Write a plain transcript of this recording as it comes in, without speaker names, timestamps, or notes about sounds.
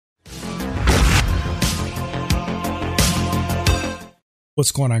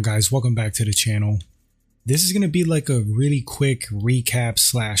What's going on, guys? Welcome back to the channel. This is going to be like a really quick recap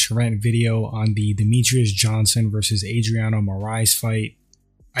 / rant video on the Demetrious Johnson versus Adriano Moraes fight.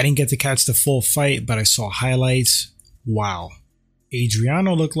 I didn't get to catch the full fight, but I saw highlights. Wow.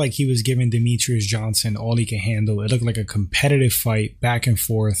 Adriano looked like he was giving Demetrious Johnson all he could handle. It looked like a competitive fight, back and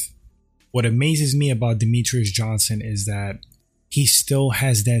forth. What amazes me about Demetrious Johnson is that he still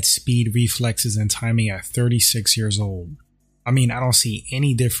has that speed, reflexes, and timing at 36 years old. I mean, I don't see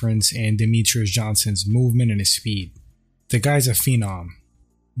any difference in Demetrious Johnson's movement and his speed. The guy's a phenom.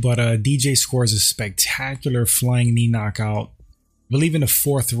 But DJ scores a spectacular flying knee knockout, I believe in the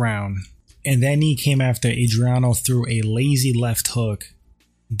 4th round. And that knee came after Adriano threw a lazy left hook.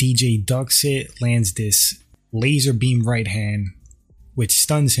 DJ ducks it, lands this laser beam right hand, which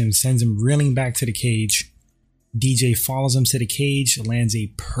stuns him, sends him reeling back to the cage. DJ follows him to the cage, lands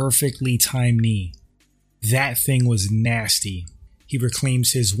a perfectly timed knee. That thing was nasty. He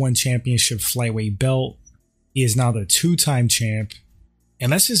reclaims his 1 championship flyweight belt. He is now the 2-time champ. And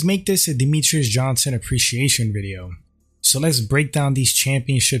let's just make this a Demetrious Johnson appreciation video. So let's break down these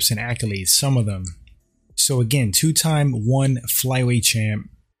championships and accolades, some of them. So again, 2-time 1 flyweight champ,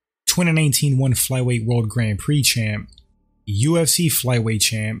 2019 1 flyweight world Grand Prix champ, UFC flyweight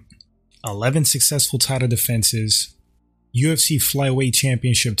champ, 11 successful title defenses, UFC flyweight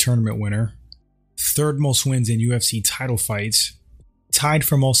championship tournament winner, 3rd most wins in UFC title fights, tied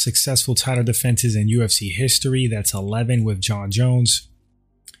for most successful title defenses in UFC history. That's 11 with Jon Jones.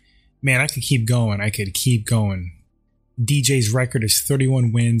 Man, I could keep going. DJ's record is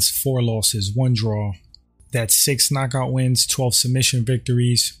 31 wins, 4 losses, 1 draw. That's 6 knockout wins, 12 submission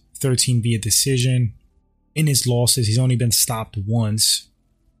victories, 13 via decision. In his losses, he's only been stopped once,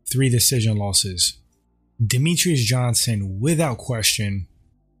 3 decision losses. Demetrious Johnson, without question,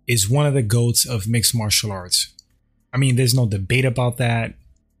 is one of the GOATs of mixed martial arts. I mean, there's no debate about that.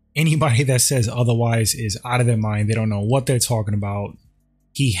 Anybody that says otherwise is out of their mind. They don't know what they're talking about.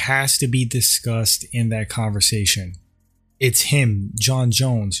 He has to be discussed in that conversation. It's him, Jon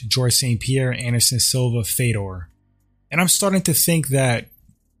Jones, George St. Pierre, Anderson Silva, Fedor. And I'm starting to think that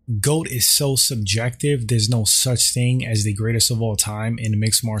GOAT is so subjective. There's no such thing as the greatest of all time in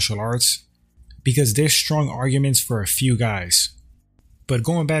mixed martial arts, because there's strong arguments for a few guys. But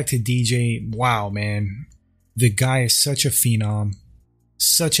going back to DJ, wow, man. The guy is such a phenom,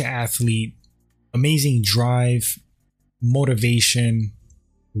 such an athlete, amazing drive, motivation,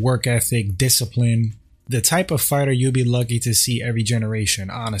 work ethic, discipline. The type of fighter you'll be lucky to see every generation,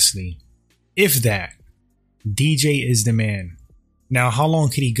 honestly. If that, DJ is the man. Now, how long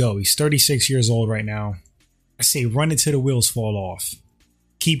could he go? He's 36 years old right now. I say run until the wheels fall off.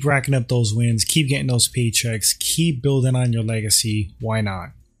 Keep racking up those wins, keep getting those paychecks, keep building on your legacy. Why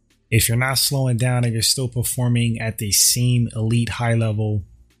not? If you're not slowing down, if you're still performing at the same elite high level,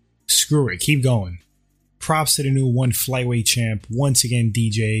 screw it, keep going. Props to the new 1 flyweight champ. Once again,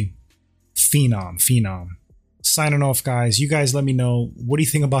 DJ, phenom. Signing off, guys. You guys let me know, what do you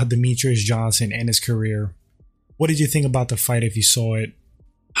think about Demetrious Johnson and his career? What did you think about the fight if you saw it?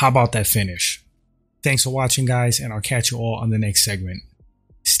 How about that finish? Thanks for watching, guys, and I'll catch you all on the next segment.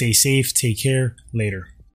 Stay safe, take care, later.